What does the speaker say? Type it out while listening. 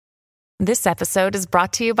This episode is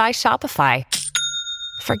brought to you by Shopify.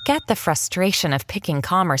 Forget the frustration of picking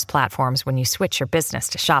commerce platforms when you switch your business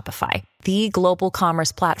to Shopify, the global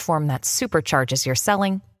commerce platform that supercharges your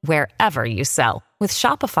selling wherever you sell. With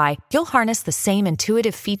Shopify, you'll harness the same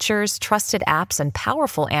intuitive features, trusted apps, and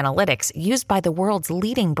powerful analytics used by the world's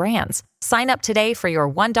leading brands. Sign up today for your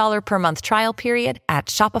 $1 per month trial period at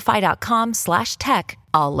shopify.com/tech,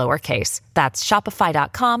 all lowercase. That's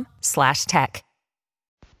shopify.com/tech.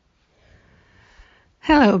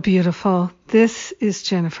 Hello, beautiful. This is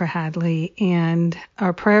Jennifer Hadley, and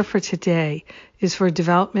our prayer for today is for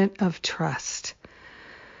development of trust.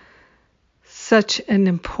 Such an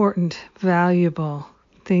important, valuable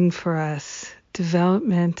thing for us.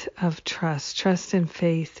 Development of trust and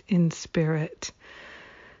faith in spirit.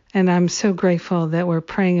 And I'm so grateful that we're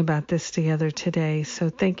praying about this together today. So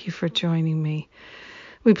thank you for joining me.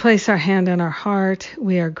 We place our hand on our heart.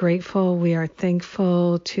 We are grateful. We are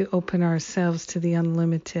thankful to open ourselves to the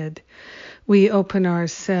unlimited. We open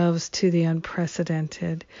ourselves to the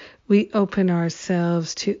unprecedented. We open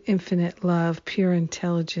ourselves to infinite love, pure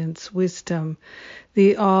intelligence, wisdom,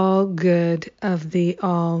 the all good of the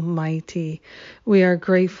Almighty. We are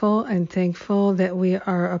grateful and thankful that we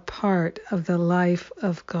are a part of the life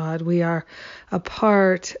of God. We are a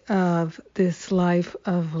part of this life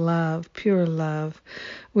of love, pure love.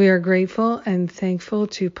 We are grateful and thankful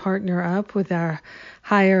to partner up with our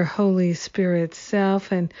higher Holy Spirit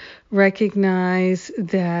self and recognize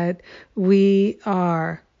that we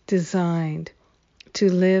are designed to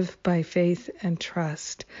live by faith and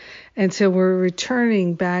trust. And so we're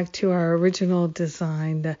returning back to our original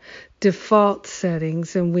design, the default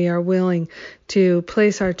settings, and we are willing to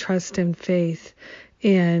place our trust and faith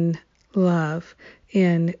in love,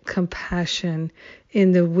 in compassion,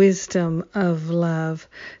 in the wisdom of love.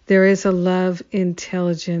 There is a love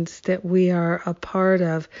intelligence that we are a part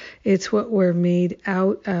of. It's what we're made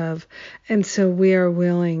out of. And so we are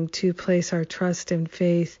willing to place our trust and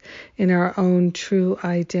faith in our own true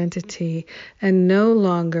identity and no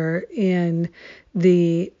longer in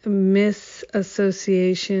the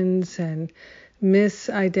misassociations and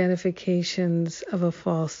misidentifications of a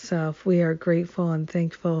false self. We are grateful and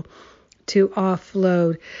thankful to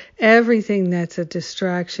offload everything that's a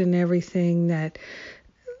distraction, everything that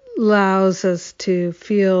allows us to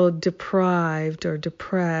feel deprived or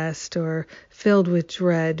depressed or filled with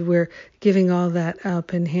dread. We're giving all that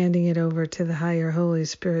up and handing it over to the higher Holy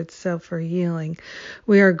Spirit self for healing.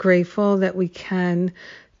 We are grateful that we can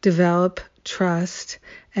develop trust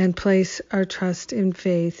and place our trust and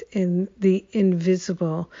faith in the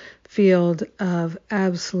invisible field of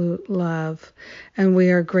absolute love. And we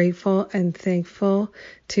are grateful and thankful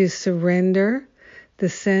to surrender the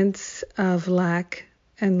sense of lack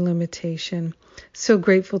and limitation. So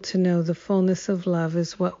grateful to know the fullness of love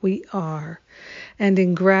is what we are. And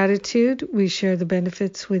in gratitude, we share the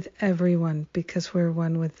benefits with everyone because we're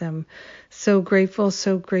one with them. So grateful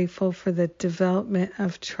for the development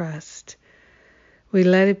of trust. We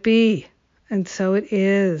let it be, and so it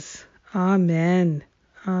is. Amen.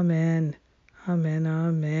 Amen. Amen.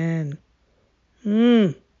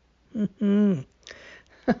 Amen.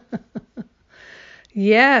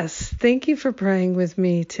 Yes, thank you for praying with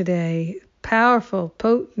me today. Powerful,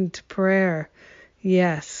 potent prayer.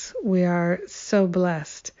 Yes, we are so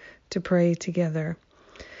blessed to pray together.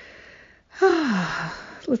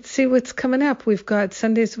 Let's see what's coming up. We've got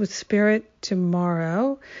Sundays with Spirit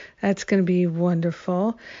tomorrow. That's going to be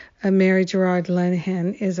wonderful. Mary Gerard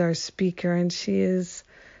Lenihan is our speaker, and she is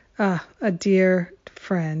a dear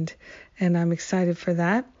friend, and I'm excited for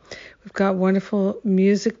that. We've got wonderful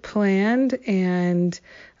music planned and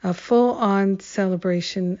a full-on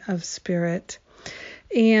celebration of spirit.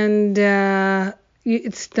 And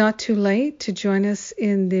it's not too late to join us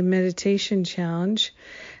in the meditation challenge.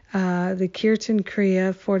 The Kirtan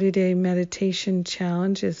Kriya 40-day meditation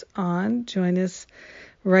challenge is on. Join us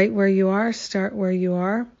right where you are. Start where you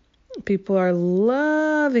are. People are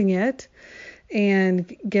loving it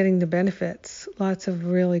and getting the benefits. Lots of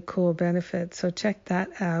really cool benefits. So check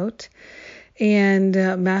that out. And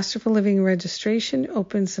Masterful Living registration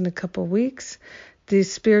opens in a couple weeks. The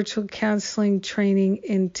Spiritual Counseling Training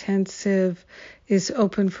Intensive is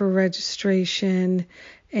open for registration,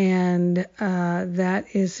 and that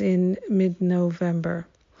is in mid-November.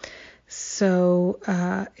 So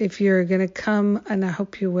if you're going to come, and I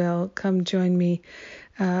hope you will, come join me.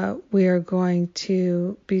 We are going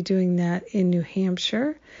to be doing that in New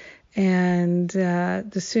Hampshire. And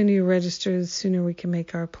the sooner you register, the sooner we can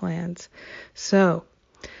make our plans. So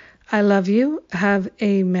I love you. Have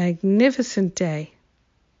a magnificent day.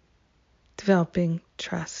 Developing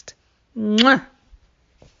trust. Mwah!